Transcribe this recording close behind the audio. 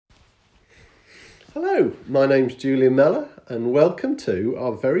Hello, my name's Julian Meller and welcome to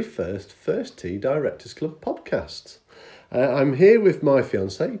our very First Tee Directors Club podcast. I'm here with my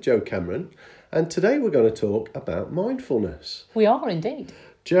fiancée, Jo Cameron, and today we're going to talk about mindfulness. We are indeed.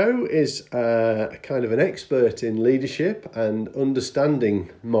 Jo is kind of an expert in leadership and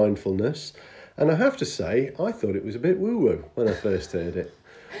understanding mindfulness, and I have to say, I thought it was a bit woo-woo when I first heard it.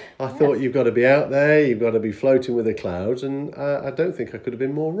 I thought you've got to be out there, you've got to be floating with the clouds, and I don't think I could have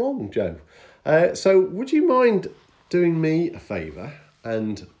been more wrong, Jo. So would you mind doing me a favour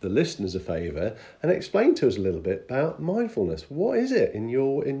and the listeners a favour and explain to us a little bit about mindfulness? What is it in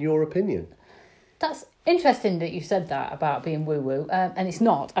your opinion? That's interesting that you said that about being woo-woo, and it's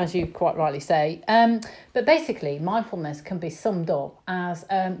not, as you quite rightly say. But basically, mindfulness can be summed up as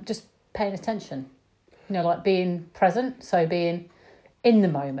just paying attention, like being present, so being in the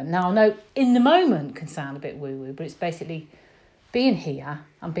moment. Now, I know in the moment can sound a bit woo-woo, but it's basically being here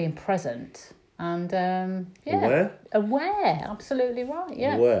and being present and aware, absolutely right,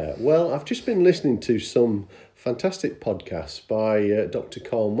 yeah. Aware. Well, I've just been listening to some fantastic podcasts by Dr.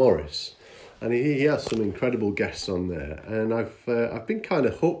 Carl Morris, and he has some incredible guests on there, and I've been kind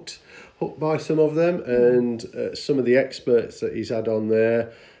of hooked by some of them, and some of the experts that he's had on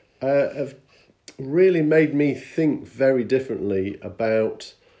there have really made me think very differently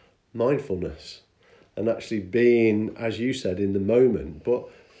about mindfulness and actually being, as you said, in the moment. But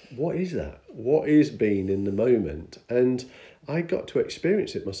what is that? What is being in the moment? And I got to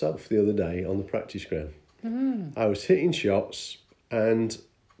experience it myself the other day on the practice ground. I was hitting shots and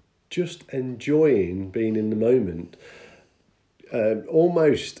just enjoying being in the moment,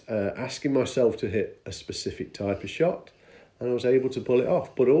 almost asking myself to hit a specific type of shot, and I was able to pull it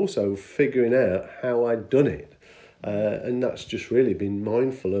off, but also figuring out how I'd done it. And that's just really been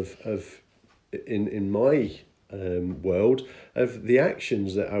mindful of in my world, of the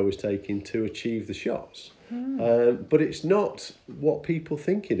actions that I was taking to achieve the shots. But it's not what people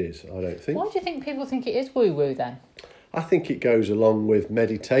think it is, I don't think. Why do you think people think it is woo-woo then? I think it goes along with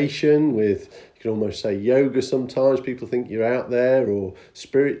meditation, with, you can almost say yoga sometimes. People think you're out there, or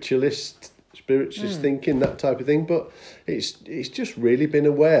spiritualist thinking, that type of thing. But it's just really been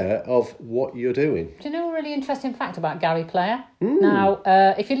aware of what you're doing. Do you know a really interesting fact about Gary Player? Now,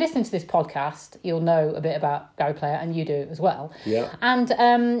 if you listen to this podcast, you'll know a bit about Gary Player, and you do as well. Yeah. And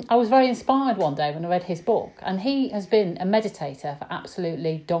I was very inspired one day when I read his book, and he has been a meditator for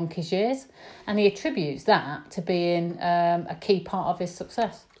absolutely donkey's years, and he attributes that to being a key part of his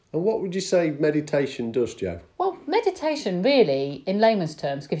success. And what would you say meditation does, Jo? Well, meditation really, in layman's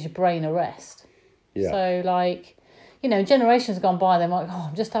terms, gives your brain a rest. Yeah. So, generations have gone by, they're like,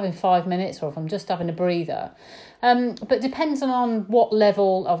 I'm just having 5 minutes, or if I'm just having a breather. But depends on what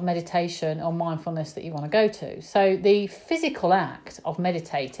level of meditation or mindfulness that you want to go to. So the physical act of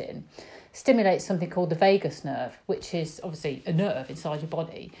meditating stimulates something called the vagus nerve, which is obviously a nerve inside your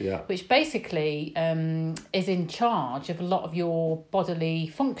body, which basically is in charge of a lot of your bodily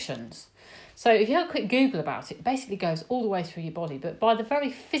functions. So if you have a quick Google about it, it basically goes all the way through your body. But by the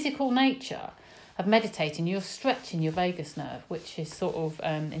very physical nature of meditating, you're stretching your vagus nerve, which is sort of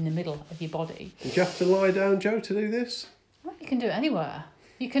in the middle of your body. Did you have to lie down, Jo, to do this? Well, you can do it anywhere.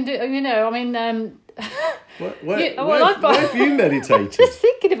 You can do, Where have you meditated? Just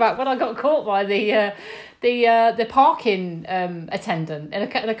thinking about when I got caught by the parking attendant in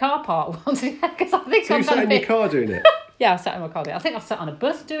a car park once, because I think So you sat in your car doing it? Yeah, I sat in my car doing it. I think I sat on a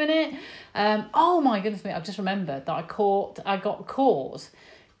bus doing it. Oh my goodness me! I've just remembered that I got caught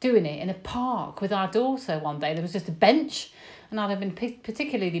doing it in a park with our daughter one day. There was just a bench, and I'd have been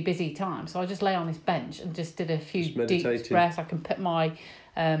particularly busy time, so I just lay on this bench and just did a few deep breaths. I can put my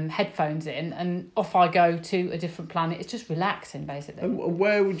headphones in, and off I go to a different planet. It's just relaxing, basically. And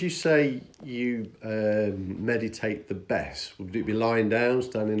where would you say you meditate the best? Would it be lying down,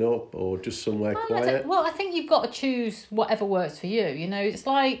 standing up, or just somewhere quiet? I think you've got to choose whatever works for you. It's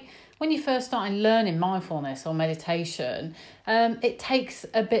like when you first start learning mindfulness or meditation, it takes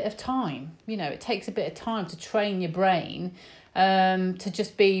a bit of time. It takes a bit of time to train your brain to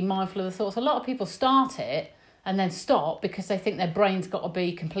just be mindful of the thoughts. A lot of people start it and then stop because they think their brain's got to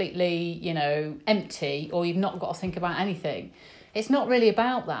be completely, empty, or you've not got to think about anything. It's not really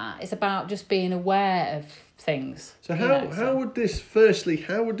about that. It's about just being aware of things. So how would this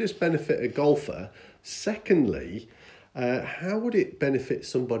benefit a golfer? Secondly, how would it benefit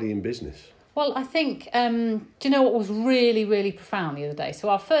somebody in business? Well, I think, do you know what was really, really profound the other day? So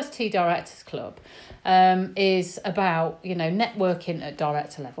our First Tee Directors Club is about, networking at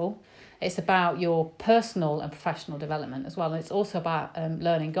director level. It's about your personal and professional development as well. And it's also about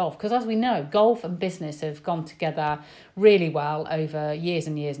learning golf. Because as we know, golf and business have gone together really well over years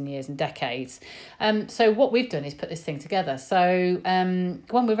and years and years and decades. So what we've done is put this thing together. So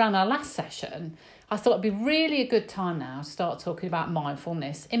when we ran our last session, I thought it'd be really a good time now to start talking about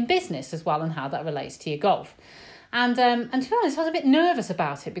mindfulness in business as well and how that relates to your golf. And to be honest, I was a bit nervous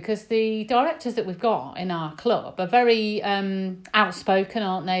about it because the directors that we've got in our club are very outspoken,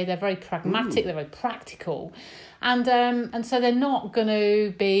 aren't they? They're very pragmatic, they're very practical. And so they're not going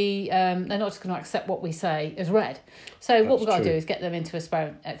to be, they're not just going to accept what we say as read. So what we've got to do is get them into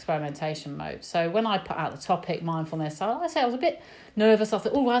experimentation mode. So when I put out the topic, mindfulness, I was a bit nervous. I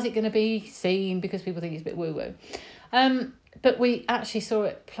thought, how's it going to be seen? Because people think it's a bit woo-woo. But we actually saw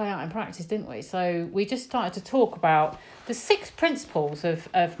it play out in practice, didn't we? So we just started to talk about the 6 principles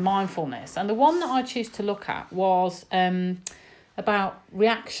of mindfulness. And the one that I choose to look at was about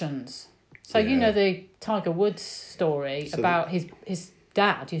reactions. So you know the Tiger Woods story about his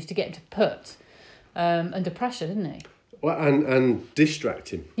dad used to get him to putt under pressure, didn't he? Well, and distract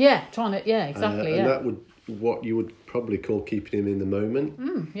him. Yeah, exactly. And that would what you would probably call keeping him in the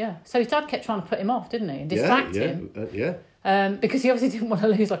moment. So his dad kept trying to put him off, didn't he? And distract him. Because he obviously didn't want to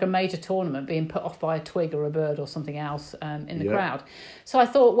lose like a major tournament being put off by a twig or a bird or something else in the crowd. So I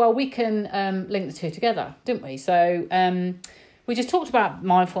thought, well, we can link the two together, didn't we? So we just talked about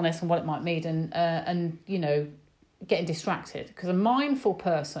mindfulness and what it might mean and you know, getting distracted. Because a mindful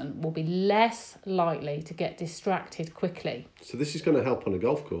person will be less likely to get distracted quickly. So this is going to help on a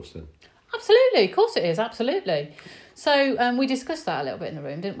golf course then? Absolutely, of course it is, absolutely. So we discussed that a little bit in the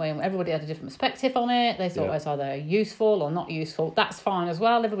room, didn't we? And everybody had a different perspective on it. They thought it was either useful or not useful. That's fine as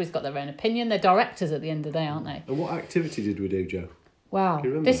well. Everybody's got their own opinion. They're directors at the end of the day, aren't they? And what activity did we do, Jo? Wow,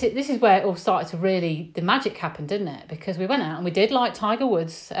 this is where it all started to really, the magic happened, didn't it? Because we went out and we did like Tiger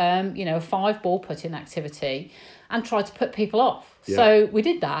Woods, a 5-ball putting activity and tried to put people off. Yeah. So we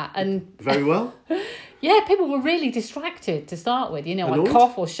did that and... Very well? Yeah, people were really distracted to start with. Annoyed? I'd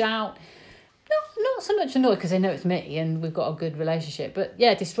cough or shout. Not so much annoyed because they know it's me and we've got a good relationship, but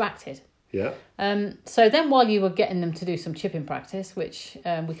yeah, distracted. Yeah. So then while you were getting them to do some chipping practice, which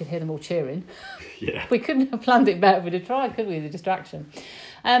we could hear them all cheering. Yeah. We couldn't have planned it better if we'd have tried, could we, the distraction?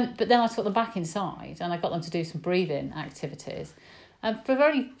 But then I took them back inside and I got them to do some breathing activities for a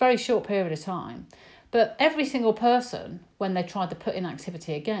very, very short period of time. But every single person, when they tried the put-in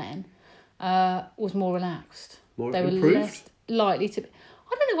activity again, was more relaxed. They improved? were less likely to...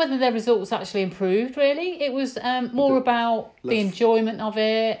 I don't know whether their results actually improved, really. It was more about the enjoyment of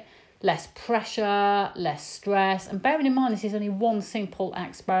it, less pressure, less stress. And bearing in mind, this is only one simple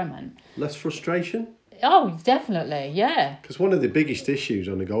experiment. Less frustration? Oh, definitely, yeah. Because one of the biggest issues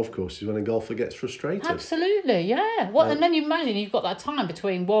on a golf course is when a golfer gets frustrated. Absolutely, yeah. And then you imagine you've got that time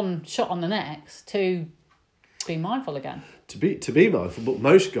between one shot on the next to be mindful again. To be mindful, but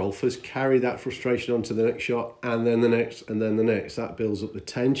most golfers carry that frustration onto the next shot and then the next and then the next. That builds up the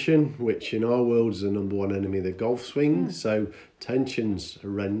tension, which in our world is the number one enemy of the golf swing. So tension's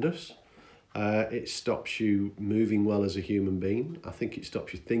horrendous. It stops you moving well as a human being. I think it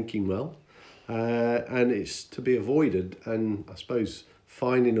stops you thinking well. And it's to be avoided. And I suppose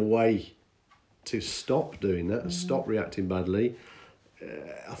finding a way to stop doing that, stop reacting badly.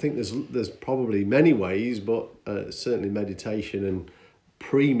 I think there's probably many ways, but certainly meditation and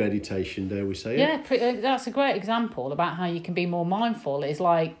pre-meditation, dare we say it? Yeah, that's a great example about how you can be more mindful. It's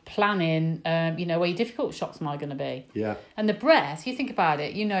like planning, where your difficult shots might going to be. Yeah. And the breath, you think about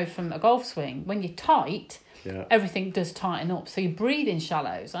it, from a golf swing, when you're tight, everything does tighten up. So you breathe in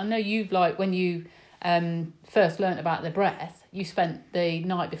shallows. I know you've when you first learnt about the breath, you spent the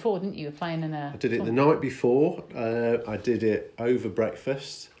night before, didn't you? Playing in a... I did it the night before. I did it over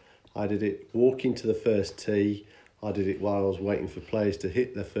breakfast. I did it walking to the first tee. I did it while I was waiting for players to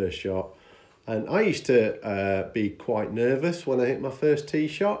hit their first shot. And I used to be quite nervous when I hit my first tee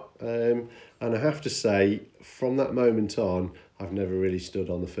shot. And I have to say, from that moment on, I've never really stood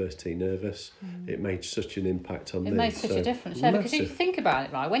on the first tee nervous. It made such an impact on me. It made such a difference. Yeah, because if you think about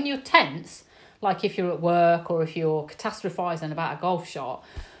it, right, when you're tense, like if you're at work or if you're catastrophising about a golf shot,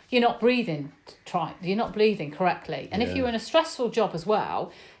 you're not breathing you're not breathing correctly. And if you're in a stressful job as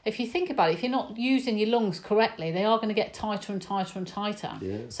well, if you think about it, if you're not using your lungs correctly, they are going to get tighter and tighter and tighter.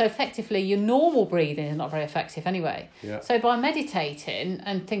 Yeah. So effectively, your normal breathing is not very effective anyway. Yeah. So by meditating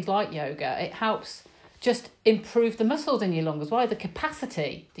and things like yoga, it helps just improve the muscles in your lung as well, the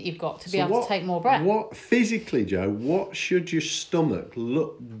capacity that you've got to be able to take more breath. What physically, Joe, what should your stomach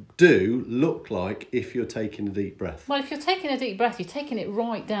look like if you're taking a deep breath? Well, if you're taking a deep breath, you're taking it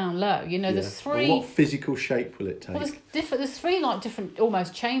right down low. You know, there's three. And what physical shape will it take? Well, there's three different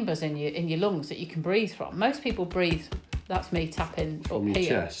almost chambers in your lungs that you can breathe from. Most people breathe. That's me tapping from up your here.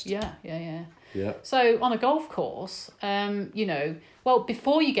 chest. Yeah. So on a golf course,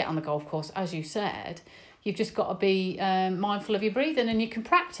 before you get on the golf course, as you said, you've just got to be mindful of your breathing, and you can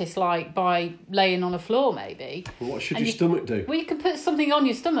practice by laying on a floor maybe. Well, what should your stomach do? Well, you can put something on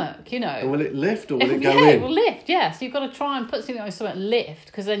your stomach, And will it lift or will it go in? in? It will lift, yeah. So you've got to try and put something on your stomach, lift,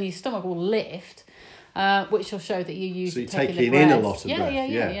 because then your stomach will lift, which will show that you're using taking in a lot of breath.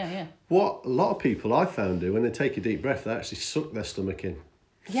 Yeah. What a lot of people I found do when they take a deep breath, they actually suck their stomach in.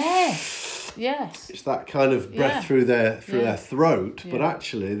 Yes. It's that kind of breath through their throat, but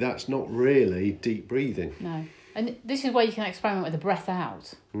actually that's not really deep breathing. No. And this is where you can experiment with the breath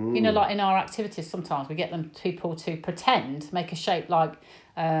out. You know, like in our activities, sometimes we get people to pretend, make a shape like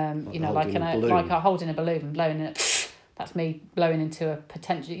holding a balloon and blowing it. That's me blowing into a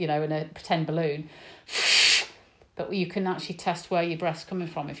potential, in a pretend balloon. But you can actually test where your breath's coming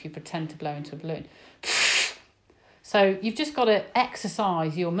from if you pretend to blow into a balloon. So you've just got to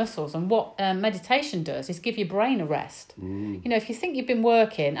exercise your muscles. And what meditation does is give your brain a rest. You know, if you think you've been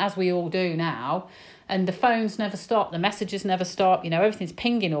working, as we all do now, and the phones never stop, the messages never stop, everything's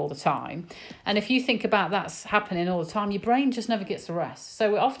pinging all the time. And if you think about that's happening all the time, your brain just never gets a rest.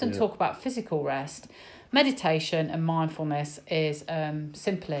 So we often talk about physical rest. Meditation and mindfulness is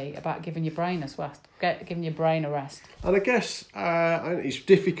simply about giving your brain a rest. And I guess it's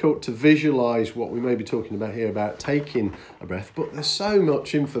difficult to visualise what we may be talking about here about taking a breath, but there's so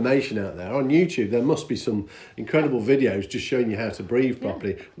much information out there. On YouTube, there must be some incredible videos just showing you how to breathe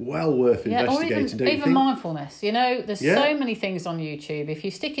properly. Well worth investigating. Or even mindfulness. There's so many things on YouTube. If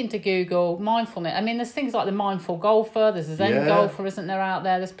you stick into Google, mindfulness, there's things like the Mindful Golfer, there's a Zen Golfer, isn't there, out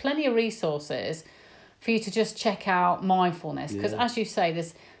there? There's plenty of resources for you to just check out mindfulness, because as you say,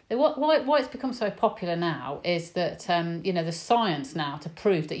 why it's become so popular now is that there's science now to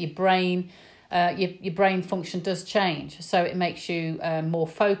prove that your brain function does change, so it makes you more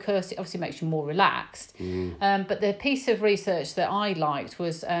focused. It obviously makes you more relaxed. But the piece of research that I liked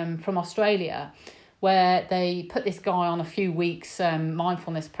was from Australia, where they put this guy on a few weeks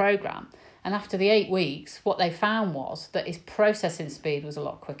mindfulness program, and after the 8 weeks, what they found was that his processing speed was a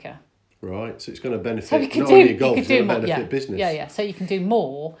lot quicker. Right, so it's going to benefit not only your golf, it's going to benefit business. Yeah. So you can do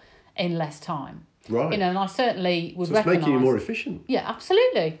more in less time. Right. And I certainly would recognise... So it's making you more efficient. Yeah,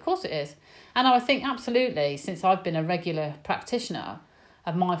 absolutely. Of course it is. And I think absolutely, since I've been a regular practitioner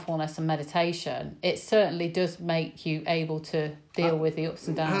of mindfulness and meditation, it certainly does make you able to deal with the ups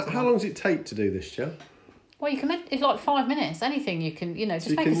and downs. How long does it take to do this, Jo? Well, it's like 5 minutes. Anything you can, just make a start. So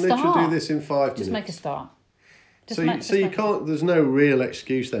you can literally do this in 5 minutes? Just make a start. So you can't, there's no real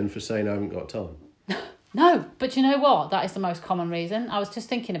excuse then for saying I haven't got time? No, but you know what? That is the most common reason. I was just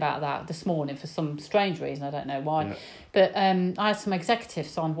thinking about that this morning for some strange reason. I don't know why. Yeah. But I had some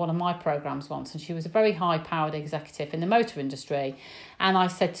executives on one of my programmes once, and she was a very high-powered executive in the motor industry. And I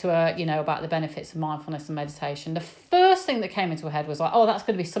said to her, about the benefits of mindfulness and meditation. The first thing that came into her head was like, oh, that's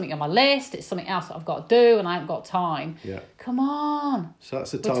going to be something on my list. It's something else that I've got to do, and I haven't got time. Yeah. Come on. So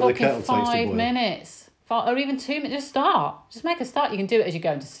that's the time the kettle takes to boil. 5 minutes. Or even 2 minutes, just start. Just make a start. You can do it as you're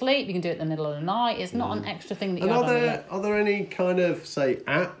going to sleep. You can do it in the middle of the night. It's not an extra thing that you have on your list. Are there any kind of, say,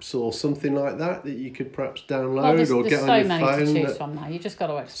 apps or something like that you could perhaps download or get on your phone? There's so many to choose from now. You've just got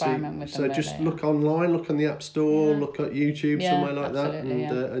to experiment with them. So just look online, look on the App Store, look at YouTube, somewhere like that,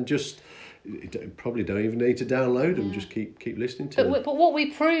 and just... You probably don't even need to download them, just keep listening to them. But what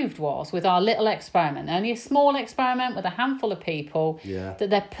we proved was, with our little experiment, only a small experiment with a handful of people, that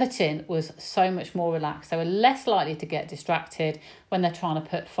their putting was so much more relaxed. They were less likely to get distracted when they're trying to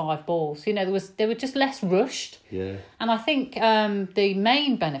put 5 balls. They were just less rushed. Yeah. And I think the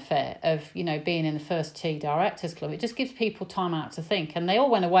main benefit of, being in the First Tee Directors Club, it just gives people time out to think. And they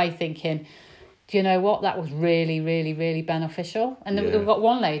all went away thinking, do you know what? That was really, really, really beneficial. And we've got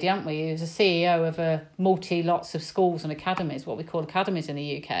one lady, haven't we, who's a CEO of lots of schools and academies, what we call academies in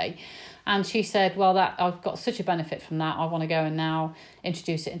the UK. And she said, well, I've got such a benefit from that. I want to go and now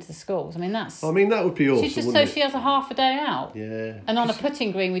introduce it into the schools. that would be awesome. She has a half a day out. Yeah. And on a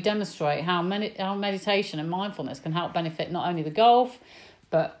putting green, we demonstrate how meditation and mindfulness can help benefit not only the golf,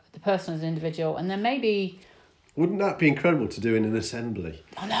 but the person as an individual. And then maybe Wouldn't that be incredible to do in an assembly?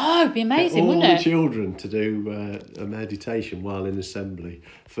 I know, it'd be amazing, All wouldn't the it? children to do a meditation while in assembly,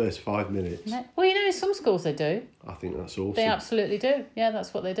 first 5 minutes. Well, in some schools they do. I think that's awesome. They absolutely do. Yeah,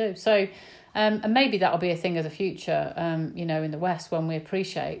 that's what they do. So, and maybe that'll be a thing of the future, in the West, when we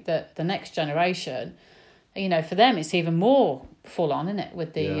appreciate that the next generation, for them it's even more full on, isn't it,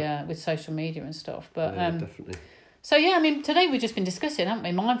 with the with social media and stuff. But yeah, definitely. So yeah, today we've just been discussing, haven't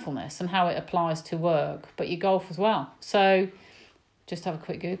we, mindfulness and how it applies to work, but your golf as well. So just have a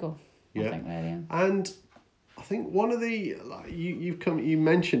quick Google. Yeah. I think really. And I think one of the you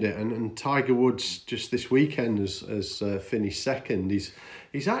mentioned it, and Tiger Woods just this weekend has finished second.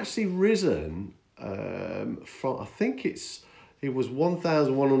 He's actually risen from, I think he was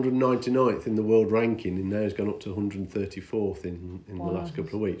 1,199th in the world ranking, and now he's gone up to 134th in the last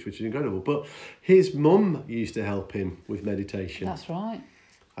couple of weeks, which is incredible. But his mum used to help him with meditation. That's right.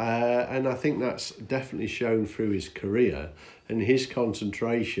 And I think that's definitely shown through his career, and his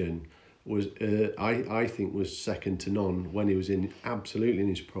concentration was I think was second to none when he was absolutely in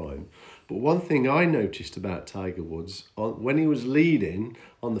his prime. But one thing I noticed about Tiger Woods, when he was leading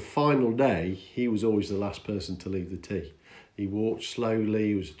on the final day, he was always the last person to leave the tee. He walked slowly.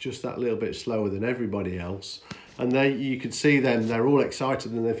 He was just that little bit slower than everybody else. And you could see them, they're all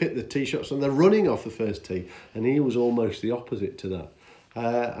excited and they've hit the tee shots and they're running off the first tee. And he was almost the opposite to that.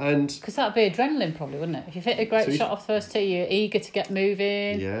 Because that'd be adrenaline probably, wouldn't it? If you've hit a great shot off first tee, you're eager to get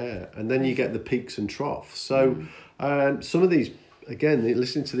moving. Yeah, and then you get the peaks and troughs. So some of these, again,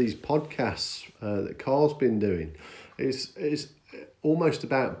 listening to these podcasts that Carl's been doing, is almost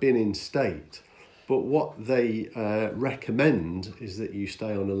about being in state. But what they recommend is that you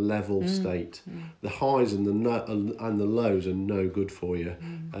stay on a level state. The highs and the lows are no good for you.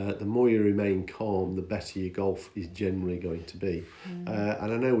 The more you remain calm, the better your golf is generally going to be.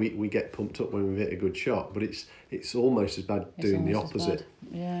 And I know we get pumped up when we hit a good shot, but it's almost as bad doing the opposite.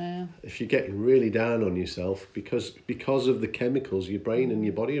 Yeah. If you're getting really down on yourself because of the chemicals your brain and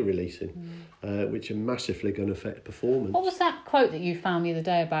your body are releasing, which are massively going to affect performance. What was that quote that you found the other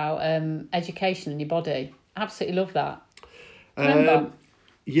day about education and your body? Absolutely love that. Remember?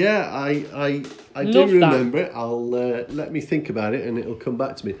 Yeah, I do remember it. I'll let me think about it and it'll come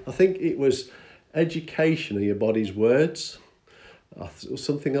back to me. I think it was education of your body's words.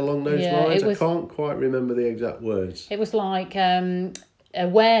 Something along those lines. I can't quite remember the exact words. It was like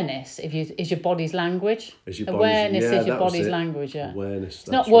awareness is your body's language. Awareness is your body's language, yeah. Awareness. It's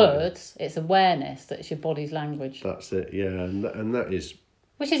not words, it's awareness that's your body's language. That's it, yeah. And that is...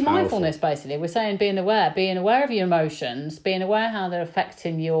 Which is mindfulness, basically. We're saying being aware of your emotions, being aware how they're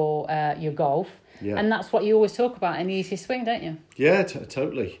affecting your golf. Yeah. And that's what you always talk about in the Easiest Swing, don't you? Yeah,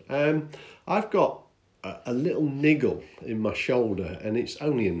 totally. I've got a little niggle in my shoulder, and it's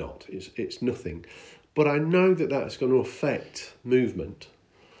only a knot. It's nothing. But I know that that's going to affect movement.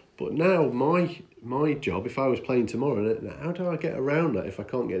 But now my job, if I was playing tomorrow, how do I get around that if I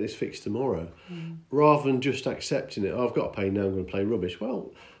can't get this fixed tomorrow? Rather than just accepting it, I've got to pay now, I'm going to play rubbish.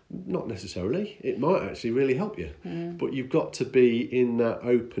 Well, not necessarily. It might actually really help you. But you've got to be in that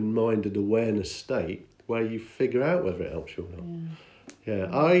open-minded awareness state where you figure out whether it helps you or not. Yeah,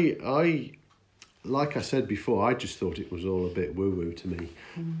 I like I said before, I just thought it was all a bit woo-woo to me.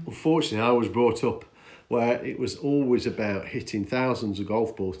 Unfortunately, I was brought up where it was always about hitting thousands of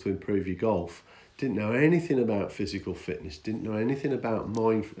golf balls to improve your golf. Didn't know anything about physical fitness, didn't know anything about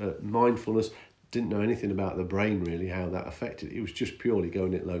mindfulness, didn't know anything about the brain really, how that affected it. It was just purely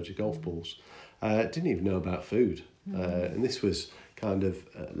going at loads of golf balls. Didn't even know about food. And this was kind of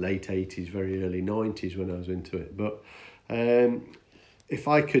late 80s, very early 90s when I was into it. But if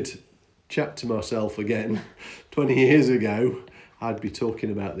I could chat to myself again 20 years ago, I'd be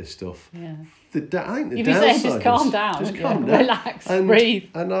talking about this stuff. Yeah. I think the you'd be saying just calm down, relax, breathe.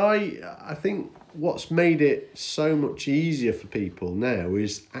 And I think what's made it so much easier for people now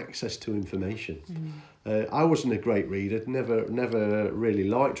is access to information. I wasn't a great reader, never really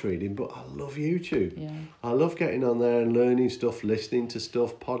liked reading, but I love YouTube. Yeah. I love getting on there and learning stuff, listening to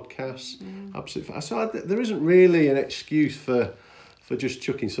stuff, podcasts. Absolutely. So there isn't really an excuse for just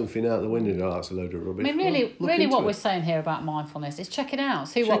chucking something out the window. Oh, that's a load of rubbish. I mean, really what we're saying here about mindfulness is check it out.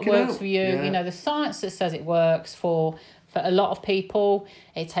 See what works for you. Yeah. You know, the science that says it works for a lot of people.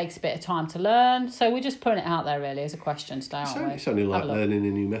 It takes a bit of time to learn. So we're just putting it out there really as a question today, aren't we? It's only like learning a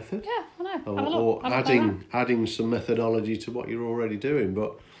new method. Yeah, I know. Or adding some methodology to what you're already doing.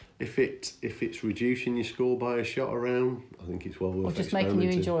 But if it's reducing your score by a shot around, I think it's well worth it. Or just making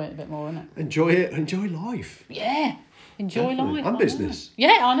you enjoy it a bit more, isn't it? Enjoy it. Enjoy life. Yeah. Enjoy life. And business.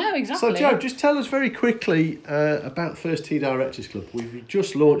 Yeah, I know, exactly. So, Joe, just tell us very quickly about First Tee Directors Club. We've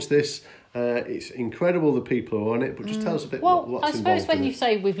just launched this, It's incredible the people who are on it, but just tell us a bit Well, what's I suppose involved when in you it.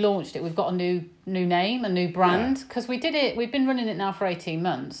 say we've launched it, we've got a new name, a new brand, because we've been running it now for 18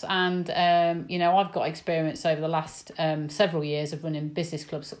 months, and I've got experience over the last several years of running business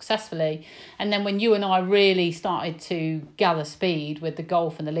clubs successfully. And then when you and I really started to gather speed with the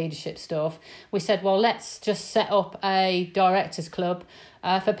golf and the leadership stuff, we said, well, let's just set up a directors club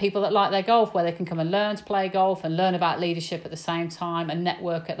for people that like their golf, where they can come and learn to play golf and learn about leadership at the same time and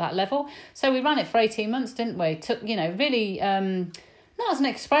network at that level. So we ran it for 18 months, didn't we? Took, really... not as an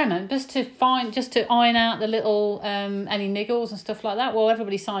experiment, just to iron out the little any niggles and stuff like that. Well,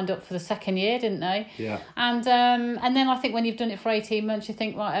 everybody signed up for the second year, didn't they? Yeah. And then I think when you've done it for 18 months, you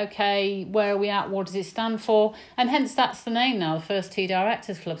think, right, okay, where are we at? What does it stand for? And hence that's the name now, the First Tee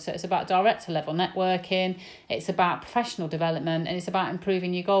Directors Club. So it's about director level networking, it's about professional development, and it's about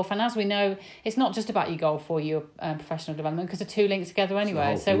improving your golf. And as we know, it's not just about your golf or your professional development, because the two link together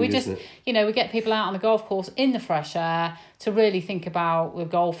anyway. So we just, we get people out on the golf course in the fresh air to really think about the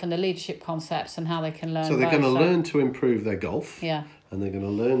golf and the leadership concepts and how they can learn. So they're going to learn to improve their golf. Yeah. And they're going to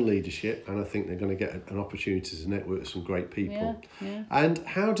learn leadership, and I think they're going to get an opportunity to network with some great people. Yeah. And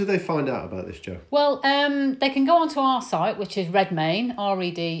how do they find out about this, Jo? Well, they can go onto our site, which is Redmane,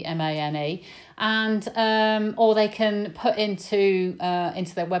 REDMANE, and or they can put into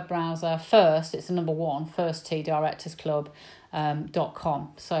their web browser first. It's the number one, First Tee Directors Club.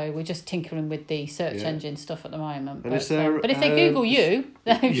 .com. So we're just tinkering with the search engine stuff at the moment. And but if they Google you,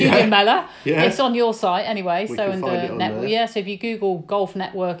 Julian Mellor, it's on your site anyway. We so can find it on there. So if you Google golf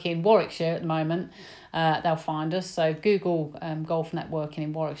networking Warwickshire at the moment, they'll find us. So Google golf networking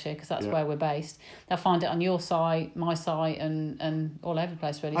in Warwickshire, because that's where we're based. They'll find it on your site, my site, and all over the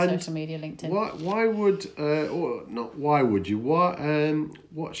place really. And social media, LinkedIn. Why would you?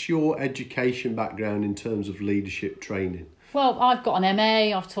 What's your education background in terms of leadership training? Well, I've got an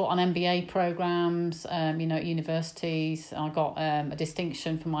MA, I've taught on MBA programmes, at universities. I got a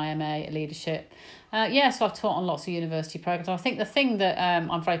distinction for my MA at leadership. So I've taught on lots of university programmes. I think the thing that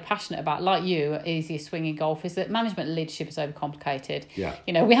I'm very passionate about, like you at Easiest Swing in Golf, is that management and leadership is overcomplicated. Yeah.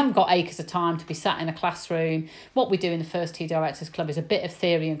 We haven't got acres of time to be sat in a classroom. What we do in the First Tee Directors Club is a bit of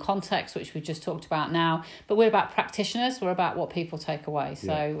theory and context, which we've just talked about now. But we're about practitioners. We're about what people take away.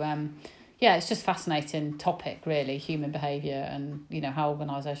 So... it's just a fascinating topic, really, human behaviour and how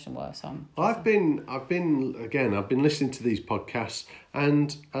organisation works. I've been listening to these podcasts,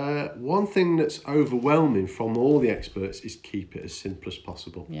 and one thing that's overwhelming from all the experts is keep it as simple as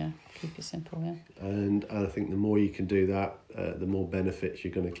possible. Yeah, keep it simple. Yeah. And I think the more you can do that, the more benefits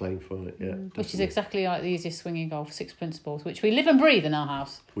you're going to claim from it. Yeah, which is exactly like the Easiest Swing in Golf 6 principles, which we live and breathe in our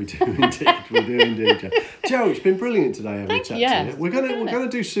house. We do indeed, Jo. Jo, it's been brilliant today having a chat to you. We're going to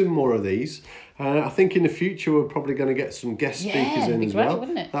do some more of these. I think in the future we're probably going to get some guest speakers in as well.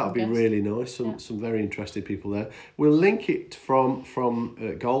 That would be really nice. Some very interesting people there. We'll link it from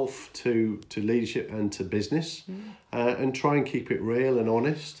golf to leadership and to business, and try and keep it real and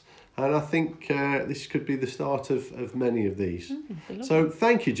honest. And I think this could be the start of many of these. So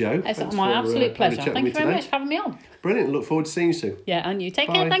thank you, Jo. It's my absolute pleasure. Thank you very much for having me on. Brilliant. Look forward to seeing you soon. Yeah, and you. Take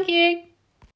care. Thank you.